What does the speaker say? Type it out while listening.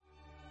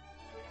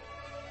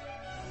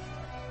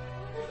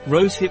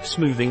Rosehip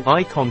Smoothing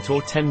Eye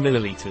Contour 10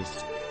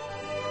 ml.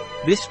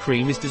 This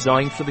cream is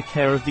designed for the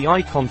care of the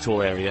eye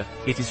contour area.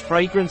 It is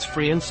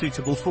fragrance-free and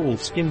suitable for all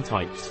skin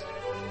types.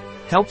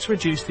 Helps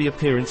reduce the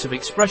appearance of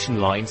expression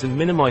lines and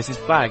minimizes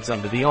bags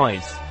under the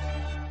eyes.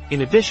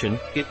 In addition,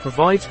 it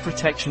provides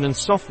protection and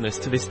softness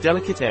to this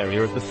delicate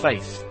area of the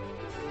face.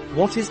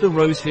 What is the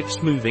Rosehip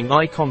Smoothing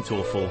Eye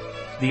Contour for?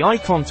 The eye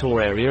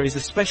contour area is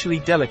especially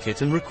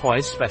delicate and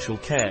requires special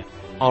care.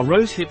 Our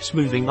Rosehip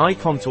Smoothing Eye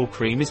Contour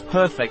Cream is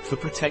perfect for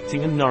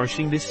protecting and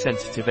nourishing this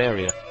sensitive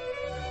area.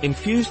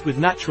 Infused with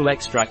natural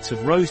extracts of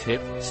rosehip,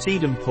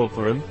 sedum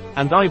purpureum,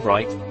 and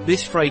eyebright,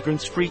 this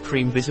fragrance-free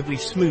cream visibly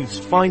smooths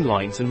fine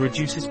lines and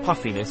reduces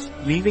puffiness,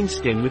 leaving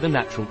skin with a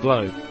natural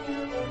glow.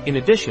 In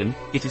addition,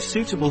 it is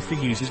suitable for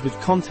users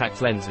with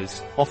contact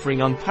lenses,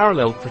 offering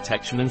unparalleled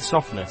protection and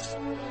softness.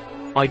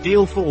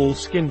 Ideal for all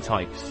skin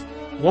types.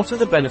 What are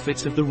the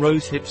benefits of the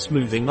Rosehip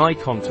Smoothing Eye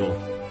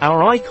Contour?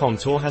 Our eye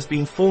contour has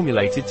been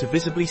formulated to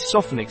visibly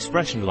soften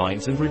expression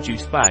lines and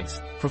reduce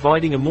bags,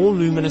 providing a more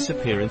luminous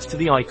appearance to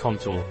the eye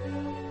contour.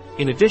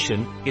 In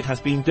addition, it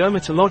has been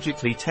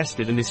dermatologically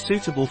tested and is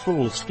suitable for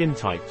all skin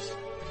types.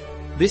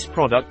 This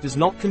product does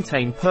not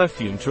contain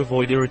perfume to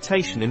avoid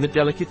irritation in the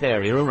delicate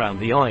area around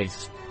the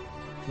eyes.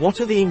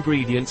 What are the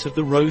ingredients of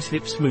the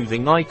Rosehip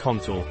Smoothing Eye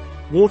Contour?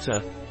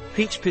 Water,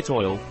 peach pit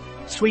oil,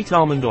 sweet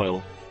almond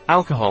oil,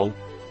 alcohol,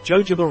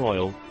 jojoba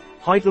oil,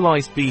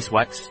 hydrolyzed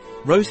beeswax,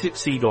 rosehip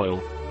seed oil,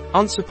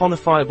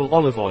 unsaponifiable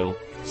olive oil,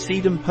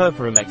 sedum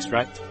purpureum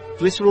extract,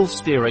 glycerol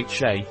stearate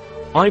shea,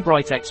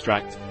 eyebright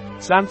extract,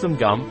 xanthan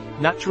gum,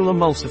 natural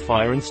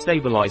emulsifier and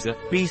stabilizer,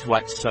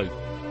 beeswax soap.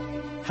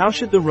 How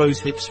should the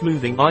Rosehip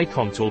Smoothing Eye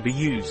Contour be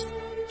used?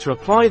 To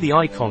apply the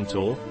eye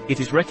contour,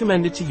 it is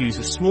recommended to use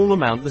a small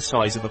amount the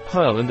size of a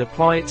pearl and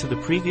apply it to the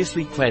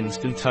previously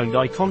cleansed and toned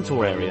eye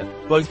contour area,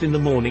 both in the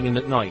morning and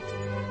at night.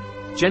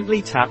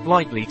 Gently tap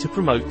lightly to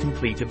promote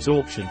complete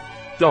absorption.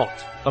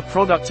 A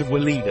product of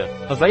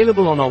WELEDA,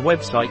 available on our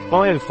website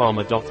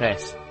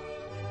biopharma.s.